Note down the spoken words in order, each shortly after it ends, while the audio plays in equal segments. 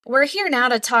We're here now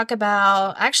to talk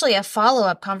about actually a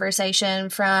follow-up conversation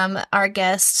from our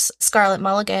guest, Scarlett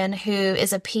Mulligan, who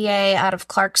is a PA out of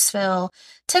Clarksville,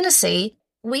 Tennessee.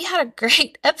 We had a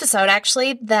great episode,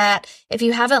 actually, that if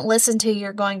you haven't listened to,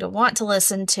 you're going to want to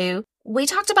listen to. We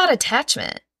talked about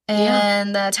attachment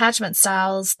and the attachment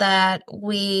styles that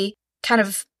we kind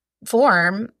of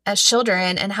form as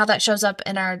children and how that shows up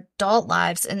in our adult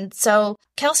lives. And so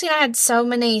Kelsey and I had so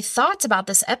many thoughts about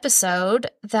this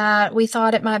episode that we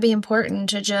thought it might be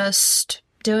important to just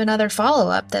do another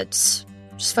follow-up that's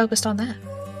just focused on that.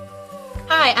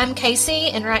 Hi, I'm Casey,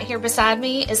 and right here beside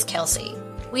me is Kelsey.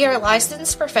 We are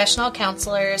licensed professional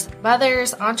counselors,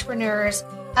 mothers, entrepreneurs,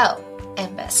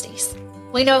 and besties.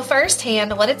 We know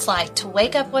firsthand what it's like to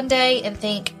wake up one day and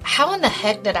think, how in the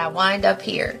heck did I wind up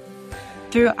here?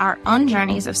 Through our own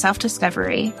journeys of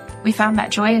self-discovery, we found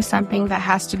that joy is something that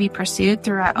has to be pursued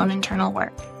through our own internal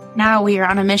work. Now we are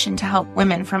on a mission to help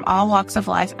women from all walks of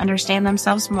life understand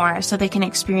themselves more so they can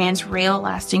experience real,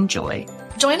 lasting joy.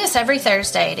 Join us every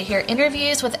Thursday to hear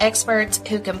interviews with experts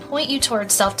who can point you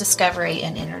towards self-discovery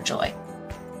and inner joy.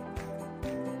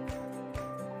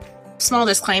 Small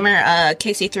disclaimer,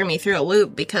 Casey threw me through a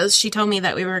loop because she told me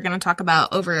that we were going to talk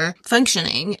about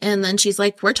over-functioning, and then she's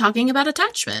like, we're talking about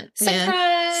attachment.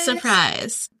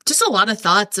 Surprise. Just a lot of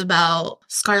thoughts about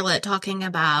Scarlett talking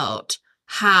about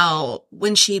how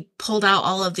when she pulled out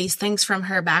all of these things from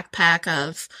her backpack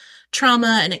of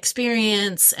trauma and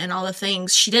experience and all the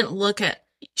things, she did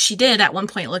at one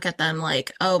point look at them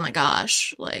like, oh my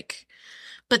gosh, like...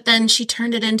 But then she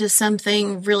turned it into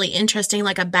something really interesting,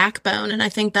 like a backbone. And I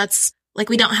think that's, like,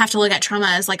 we don't have to look at trauma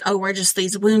as like, oh, we're just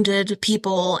these wounded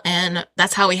people and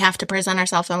that's how we have to present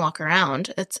ourselves and walk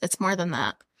around. It's more than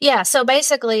that. Yeah, so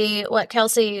basically what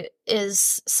Kelsey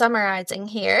is summarizing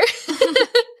here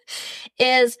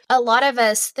is a lot of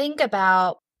us think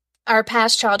about our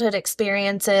past childhood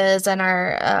experiences and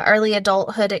our early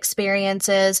adulthood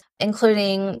experiences,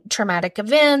 including traumatic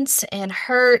events and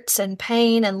hurts and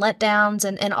pain and letdowns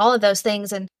and all of those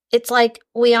things. And it's like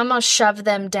we almost shove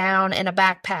them down in a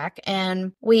backpack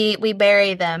and we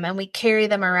bury them and we carry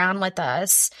them around with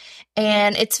us.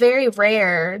 And it's very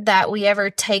rare that we ever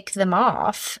take them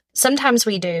off. Sometimes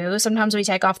we do. Sometimes we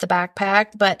take off the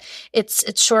backpack, but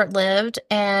it's short-lived,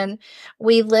 and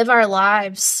we live our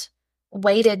lives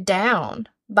weighted down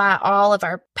by all of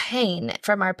our pain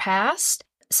from our past.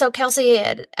 So Kelsey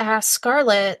had asked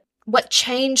Scarlett, what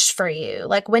changed for you?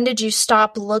 Like, when did you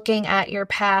stop looking at your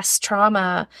past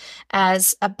trauma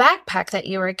as a backpack that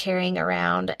you were carrying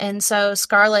around? And so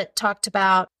Scarlett talked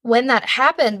about when that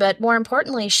happened, but more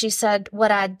importantly, she said,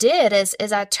 what I did is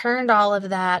I turned all of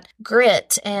that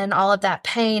grit and all of that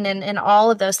pain and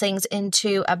all of those things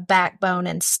into a backbone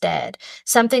instead.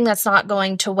 Something that's not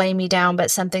going to weigh me down, but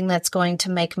something that's going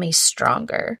to make me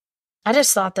stronger. I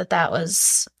just thought that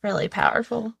was really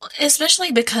powerful.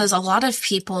 Especially because a lot of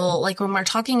people, like when we're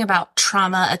talking about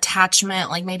trauma, attachment,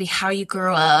 like maybe how you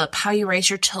grew up, how you raise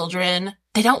your children,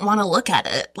 they don't want to look at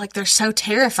it. Like they're so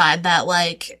terrified that,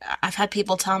 like, I've had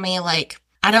people tell me, like,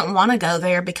 I don't want to go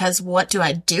there because what do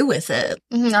I do with it?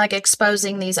 Like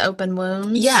exposing these open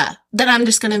wounds. Yeah. Then I'm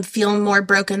just going to feel more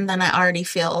broken than I already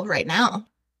feel right now.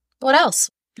 What else?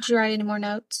 Did you write any more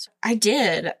notes? I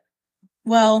did.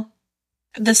 Well,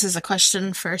 this is a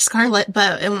question for Scarlett,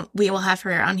 but we will have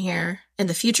her on here in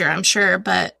the future, I'm sure.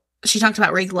 But she talked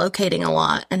about relocating a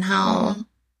lot and how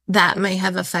that may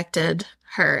have affected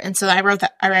her. And so I wrote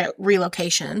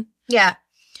relocation. Yeah.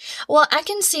 Well, I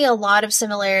can see a lot of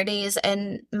similarities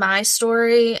in my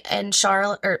story and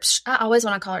Charlotte, or I always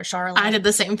want to call her Charlotte. I did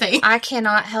the same thing. I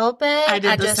cannot help it. I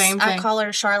did the same thing. I call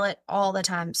her Charlotte all the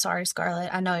time. Sorry,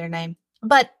 Scarlett. I know your name.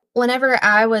 But whenever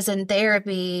I was in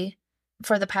therapy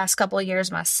for the past couple of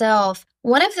years myself,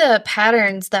 one of the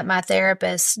patterns that my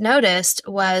therapist noticed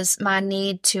was my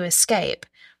need to escape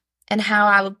and how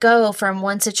I would go from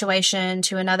one situation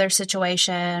to another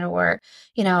situation, or,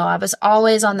 you know, I was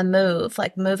always on the move,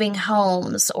 like moving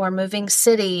homes or moving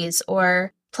cities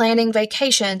or planning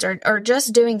vacations or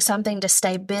just doing something to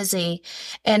stay busy.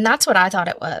 And that's what I thought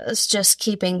it was, just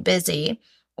keeping busy,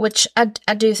 which I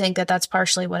do think that that's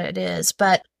partially what it is.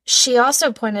 But she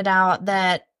also pointed out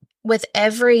that with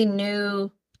every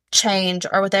new change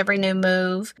or with every new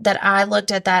move, that I looked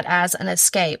at that as an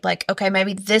escape. Like, okay,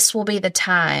 maybe this will be the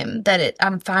time that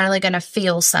I'm finally going to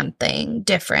feel something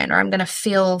different, or I'm going to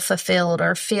feel fulfilled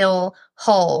or feel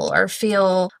whole or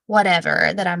feel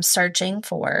whatever that I'm searching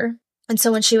for. And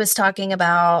so when she was talking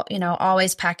about, you know,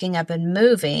 always packing up and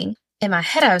moving, in my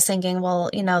head, I was thinking, well,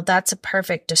 you know, that's a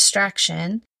perfect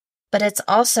distraction, but it's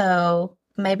also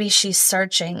maybe she's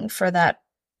searching for that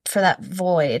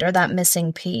void or that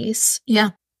missing piece.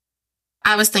 Yeah.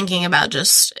 I was thinking about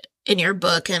just in your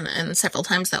book and several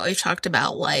times that we've talked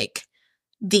about, like,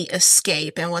 the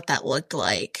escape and what that looked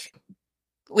like.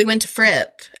 We went to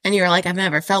Fripp, and you were like, I've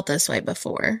never felt this way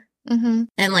before. Mm-hmm.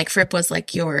 And, like, Fripp was,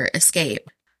 like, your escape.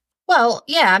 Well,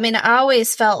 yeah, I mean, I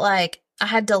always felt like I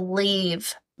had to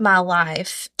leave my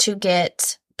life to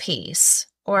get peace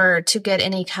or to get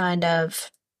any kind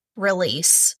of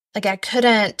release. Like, I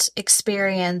couldn't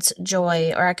experience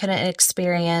joy or I couldn't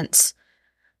experience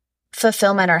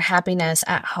fulfillment or happiness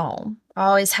at home. I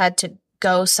always had to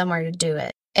go somewhere to do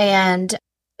it. And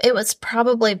it was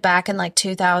probably back in like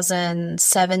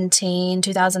 2017,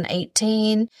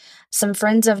 2018. Some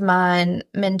friends of mine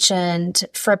mentioned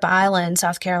Fripp Island,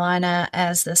 South Carolina,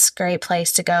 as this great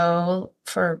place to go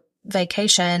for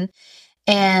vacation.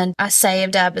 And I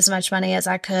saved up as much money as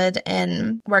I could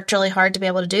and worked really hard to be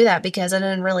able to do that because I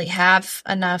didn't really have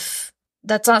enough.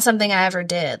 That's not something I ever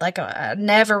did. Like, I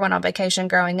never went on vacation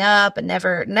growing up and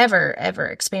never, ever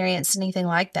experienced anything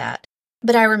like that.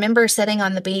 But I remember sitting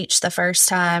on the beach the first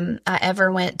time I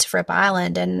ever went to Fripp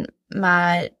Island, and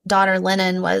my daughter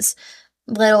Lennon was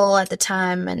little at the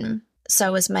time, and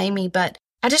so was Mamie. But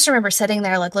I just remember sitting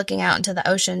there, like, looking out into the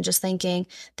ocean, just thinking,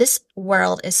 this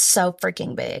world is so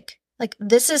freaking big. Like,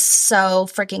 this is so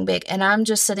freaking big. And I'm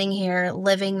just sitting here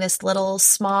living this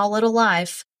small little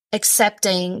life,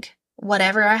 accepting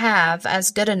whatever I have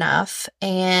as good enough.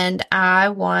 And I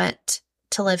want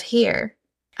to live here.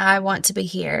 I want to be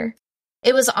here.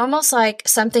 It was almost like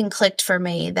something clicked for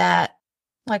me that,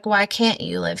 like, why can't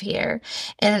you live here?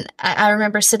 And I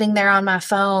remember sitting there on my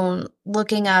phone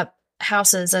looking up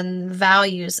houses and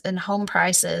values and home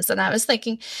prices. And I was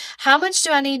thinking, how much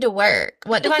do I need to work?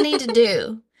 What do I need to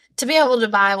do to be able to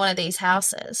buy one of these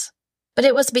houses? But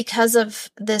it was because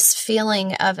of this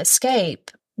feeling of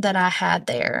escape that I had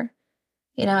there.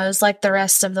 You know, it was like the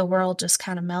rest of the world just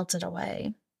kind of melted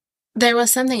away. There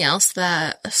was something else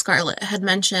that Scarlett had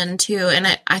mentioned too, and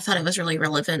I thought it was really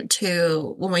relevant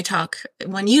to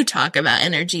when you talk about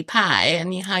energy pie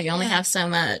and how you only have so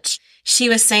much. She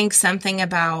was saying something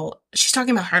about, she's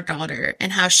talking about her daughter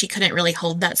and how she couldn't really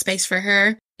hold that space for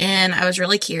her. And I was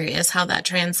really curious how that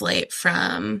translates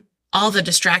from all the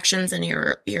distractions in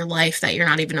your life that you're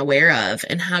not even aware of,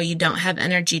 and how you don't have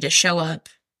energy to show up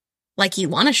like you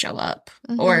want to show up.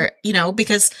 Mm-hmm. Or,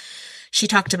 because she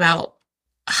talked about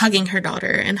hugging her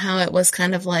daughter and how it was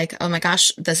kind of like, oh my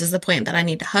gosh, this is the point that I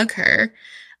need to hug her.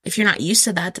 If you're not used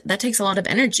to that, that takes a lot of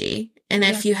energy. And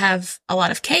if you have a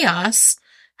lot of chaos,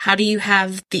 how do you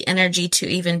have the energy to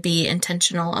even be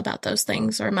intentional about those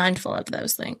things or mindful of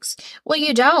those things? Well,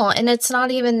 you don't. And it's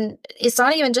not even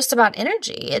just about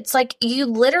energy. It's like you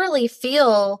literally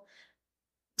feel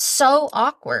so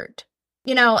awkward.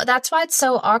 That's why it's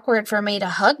so awkward for me to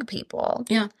hug people.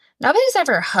 Yeah. Nobody's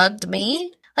ever hugged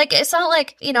me. Like, it's not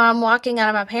like, I'm walking out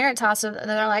of my parents' house and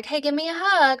they're like, hey, give me a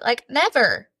hug. Like,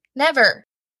 never.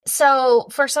 So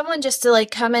for someone just to,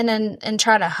 like, come in and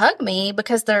try to hug me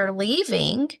because they're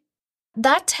leaving,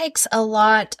 that takes a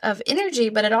lot of energy,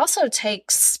 but it also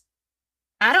takes,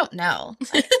 I don't know.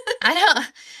 Like, I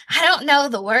don't know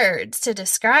the words to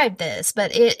describe this,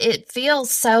 but it feels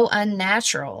so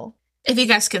unnatural. If you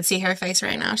guys could see her face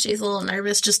right now, she's a little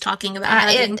nervous just talking about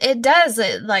hugging. It does.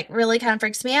 It, like, really kind of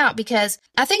freaks me out because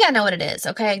I think I know what it is,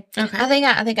 okay? I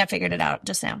think I figured it out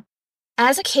just now.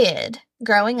 As a kid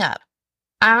growing up,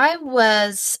 I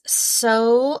was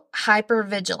so hyper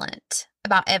vigilant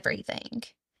about everything.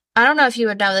 I don't know if you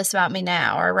would know this about me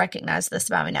now or recognize this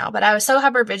about me now, but I was so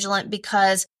hyper vigilant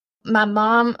because my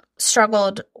mom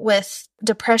struggled with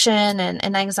depression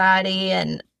and anxiety,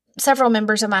 and several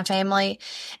members of my family.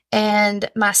 And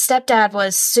my stepdad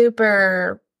was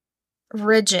super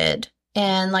rigid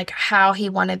in, like, how he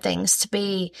wanted things to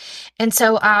be. And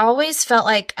so I always felt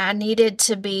like I needed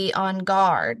to be on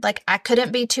guard. Like, I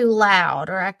couldn't be too loud,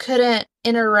 or I couldn't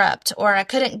interrupt, or I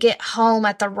couldn't get home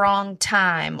at the wrong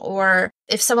time. Or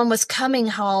if someone was coming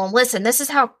home, listen, this is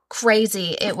how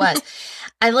crazy it was.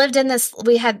 I lived in this,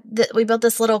 we built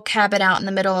this little cabin out in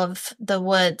the middle of the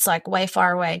woods, like way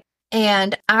far away.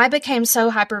 And I became so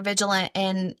hypervigilant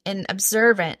and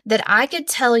observant that I could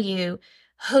tell you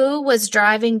who was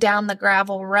driving down the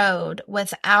gravel road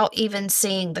without even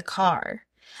seeing the car.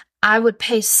 I would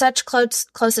pay such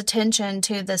close attention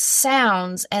to the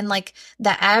sounds and, like,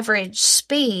 the average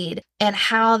speed and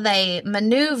how they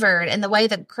maneuvered and the way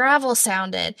the gravel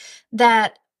sounded,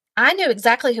 that I knew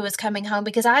exactly who was coming home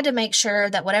because I had to make sure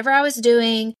that whatever I was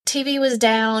doing, TV was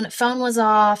down, phone was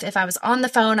off. If I was on the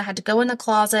phone, I had to go in the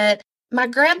closet. My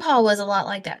grandpa was a lot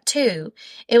like that too.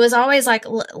 It was always like,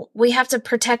 we have to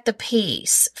protect the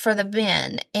peace for the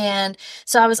men. And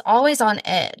so I was always on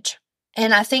edge.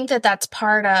 And I think that that's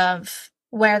part of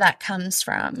where that comes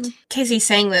from. Casey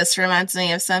saying this reminds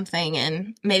me of something,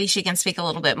 and maybe she can speak a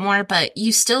little bit more, but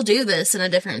you still do this in a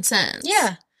different sense.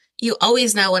 Yeah. You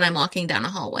always know when I'm walking down a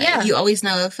hallway. Yeah. You always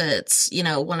know if it's,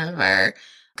 one of our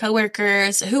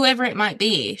coworkers, whoever it might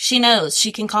be. She knows.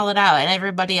 She can call it out. And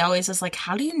everybody always is like,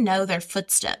 how do you know their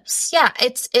footsteps? Yeah,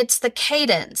 it's the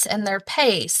cadence and their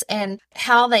pace and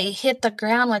how they hit the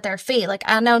ground with their feet. Like,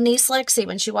 I know niece Lexi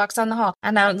when she walks down the hall.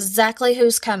 I know exactly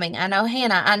who's coming. I know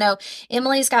Hannah. I know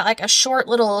Emily's got like a short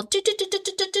little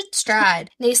stride.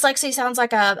 Niece Lexi sounds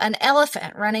like an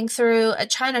elephant running through a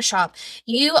china shop.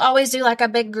 You always do like a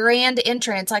big grand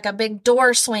entrance, like a big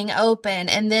door swing open,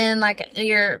 and then like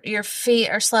your feet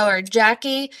are slower.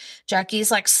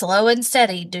 Jackie's like slow and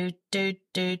steady. Do.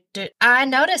 I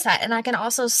notice that, and I can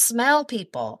also smell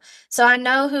people. So I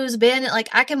know who's been, like,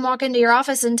 I can walk into your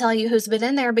office and tell you who's been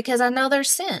in there because I know their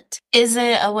scent. Is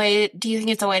it a way, do you think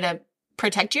it's a way to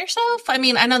protect yourself? I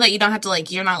mean, I know that you don't have to,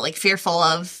 like, you're not, like, fearful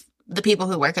of the people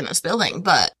who work in this building,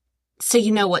 but so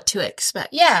you know what to expect.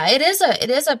 Yeah, it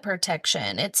is a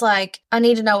protection. It's like, I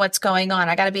need to know what's going on.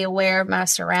 I got to be aware of my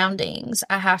surroundings.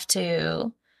 I have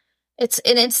to,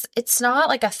 it's not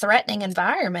like a threatening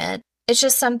environment. It's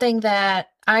just something that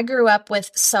I grew up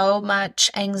with so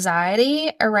much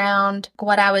anxiety around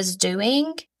what I was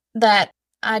doing that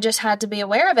I just had to be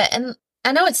aware of it. And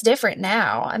I know it's different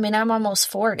now. I mean, I'm almost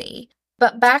 40.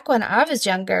 But back when I was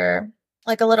younger,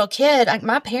 like a little kid,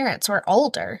 my parents were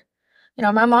older.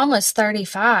 My mom was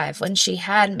 35 when she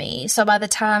had me. So by the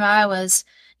time I was,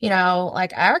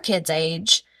 like our kids'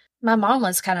 age, my mom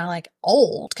was kind of like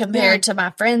old compared to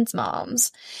my friends'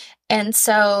 moms. And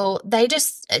so I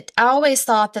always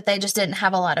thought that they just didn't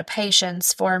have a lot of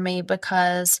patience for me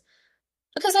because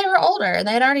they were older and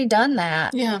they'd already done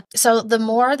that. Yeah. So the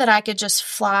more that I could just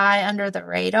fly under the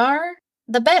radar,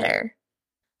 the better.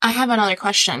 I have another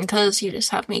question because you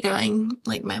just have me going,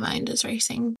 like my mind is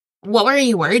racing. What were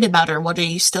you worried about, or what are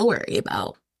you still worried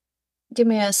about? Give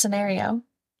me a scenario.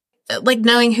 Like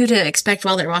knowing who to expect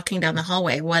while they're walking down the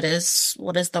hallway. What is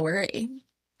the worry?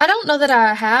 I don't know that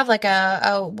I have like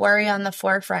a worry on the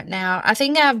forefront now. I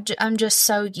think I'm just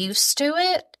so used to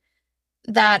it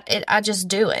that I just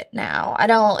do it now.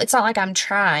 It's not like I'm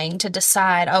trying to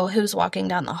decide, who's walking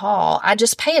down the hall. I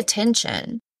just pay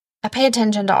attention. I pay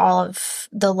attention to all of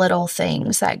the little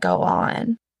things that go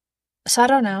on. So I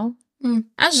don't know.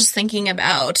 I was just thinking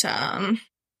about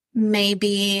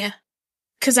maybe,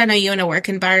 because I know you in a work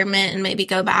environment, and maybe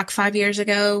go back 5 years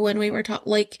ago when we were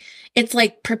like, it's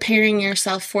like preparing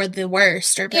yourself for the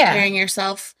worst, or preparing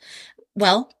yourself,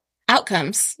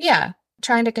 outcomes. Yeah.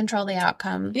 Trying to control the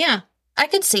outcome. Yeah. I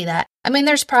could see that. I mean,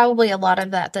 there's probably a lot of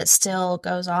that still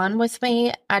goes on with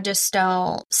me. I just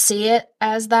don't see it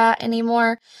as that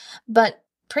anymore. But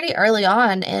pretty early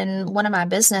on in one of my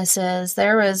businesses,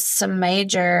 there was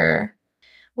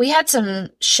we had some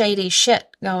shady shit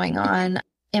going on.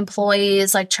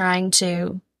 Employees like trying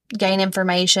to gain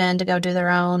information to go do their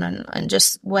own and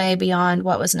just way beyond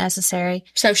what was necessary.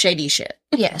 So shady shit.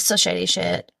 Yeah, so shady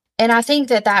shit. And I think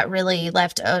that really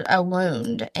left a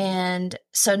wound. And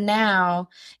so now,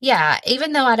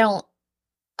 even though I don't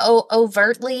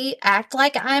overtly act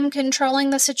like I'm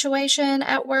controlling the situation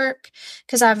at work,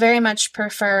 because I very much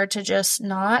prefer to just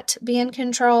not be in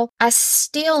control, I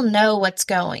still know what's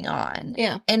going on.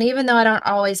 Yeah. And even though I don't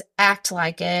always act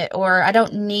like it, or I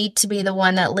don't need to be the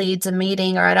one that leads a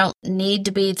meeting, or I don't need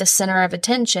to be the center of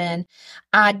attention,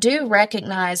 I do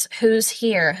recognize who's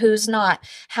here, who's not.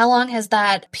 How long has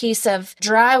that piece of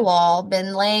drywall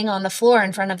been laying on the floor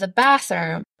in front of the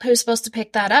bathroom? Who's supposed to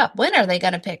pick that up? When are they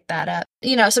going to pick that up?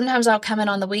 Sometimes I'll come in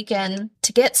on the weekend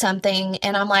to get something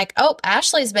and I'm like,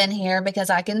 Ashley's been here because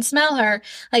I can smell her.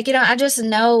 Like, I just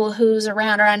know who's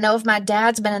around, or I know if my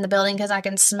dad's been in the building because I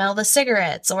can smell the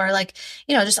cigarettes, or like,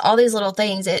 just all these little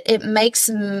things. It makes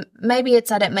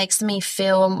me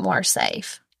feel more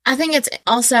safe. I think it's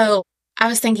also, I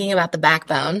was thinking about the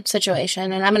backbone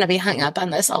situation, and I'm going to be hung up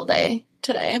on this all day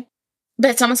today.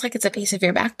 But it's almost like it's a piece of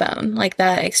your backbone, like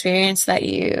that experience that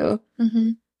you,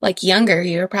 like younger,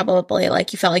 you were probably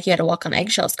like, you felt like you had to walk on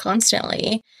eggshells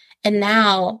constantly. And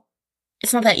now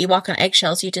it's not that you walk on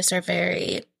eggshells, you just are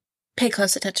pay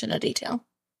close attention to detail.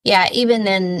 Yeah, even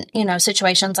in,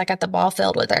 situations like at the ball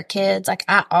field with our kids, like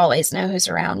I always know who's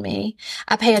around me.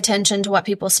 I pay attention to what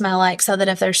people smell like so that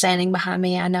if they're standing behind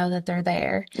me, I know that they're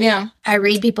there. Yeah. I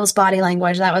read people's body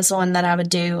language. That was one that I would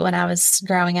do when I was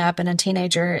growing up and a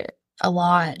teenager a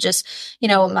lot. Just,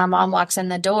 when my mom walks in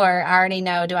the door, I already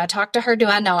know, do I talk to her? Do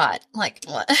I not? Like,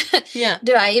 what? Yeah.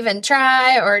 Do I even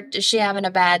try, or is she having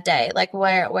a bad day? Like,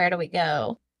 where do we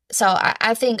go? So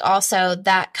I think also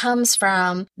that comes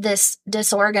from this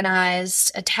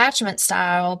disorganized attachment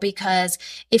style, because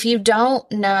if you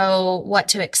don't know what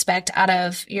to expect out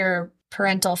of your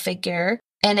parental figure,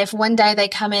 and if one day they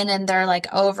come in and they're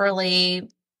like overly,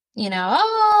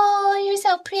 oh, you're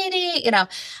so pretty,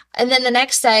 and then the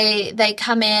next day they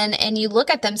come in and you look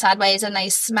at them sideways and they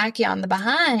smack you on the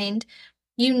behind,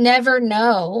 you never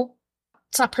know.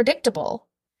 It's not predictable.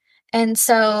 And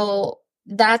so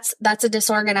that's a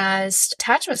disorganized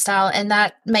attachment style, and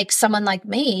that makes someone like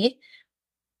me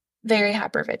very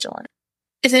hypervigilant.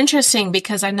 It's interesting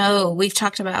because I know we've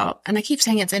talked about, and I keep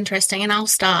saying it's interesting, and I'll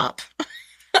stop.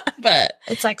 But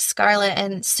it's like Scarlet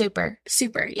and super,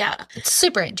 yeah. It's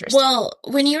super interesting. Well,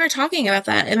 when you were talking about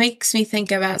that, it makes me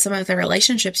think about some of the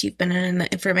relationships you've been in, and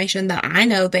the information that I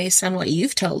know based on what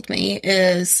you've told me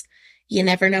is you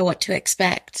never know what to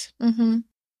expect. Mm-hmm.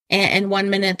 And 1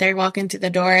 minute they're walking through the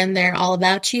door and they're all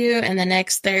about you, and the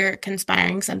next they're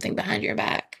conspiring something behind your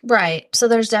back. Right. So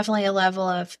there's definitely a level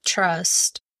of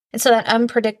trust. And so that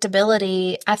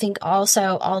unpredictability, I think,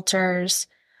 also alters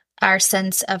our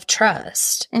sense of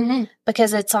trust,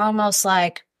 because it's almost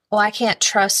like, well, I can't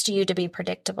trust you to be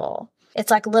predictable. It's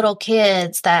like little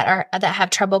kids that have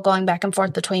trouble going back and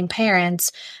forth between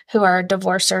parents who are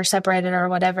divorced or separated or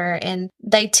whatever, and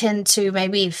they tend to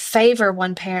maybe favor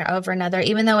one parent over another,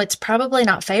 even though it's probably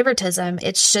not favoritism.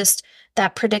 It's just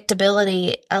that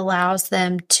predictability allows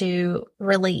them to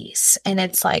release, and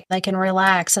it's like they can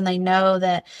relax and they know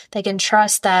that they can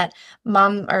trust that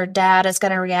mom or dad is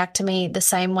going to react to me the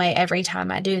same way every time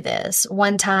I do this.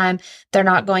 One time they're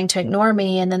not going to ignore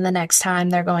me, and then the next time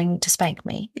they're going to spank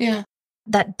me. Yeah.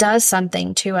 That does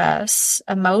something to us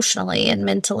emotionally and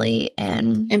mentally,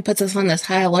 and puts us on this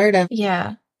high alert of,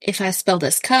 yeah, if I spill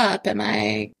this cup, am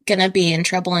I going to be in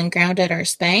trouble and grounded or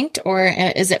spanked, or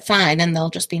is it fine and they'll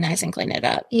just be nice and clean it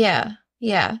up? Yeah.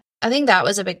 Yeah. I think that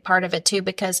was a big part of it too,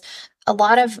 because a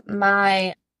lot of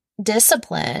my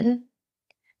discipline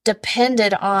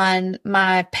depended on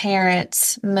my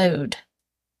parents' mood.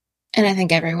 And I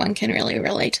think everyone can really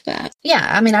relate to that. Yeah.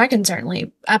 I mean, I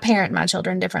parent my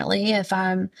children differently. If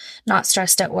I'm not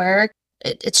stressed at work,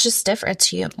 it's just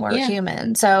different. We're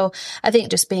human. So I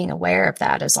think just being aware of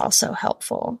that is also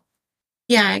helpful.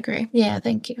 Yeah, I agree. Yeah,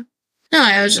 thank you. No,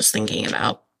 I was just thinking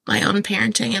about my own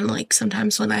parenting, and like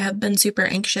sometimes when I have been super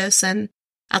anxious, and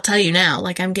I'll tell you now,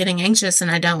 like I'm getting anxious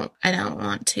and I don't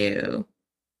want to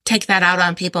take that out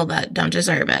on people that don't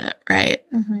deserve it. Right.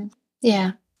 Mm-hmm.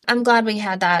 Yeah. I'm glad we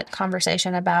had that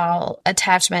conversation about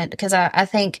attachment, because I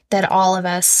think that all of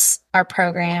us are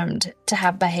programmed to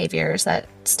have behaviors that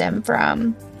stem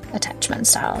from attachment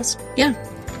styles. Yeah.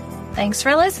 Thanks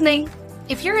for listening.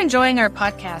 If you're enjoying our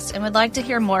podcast and would like to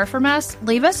hear more from us,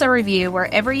 leave us a review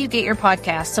wherever you get your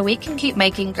podcasts so we can keep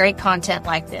making great content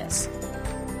like this.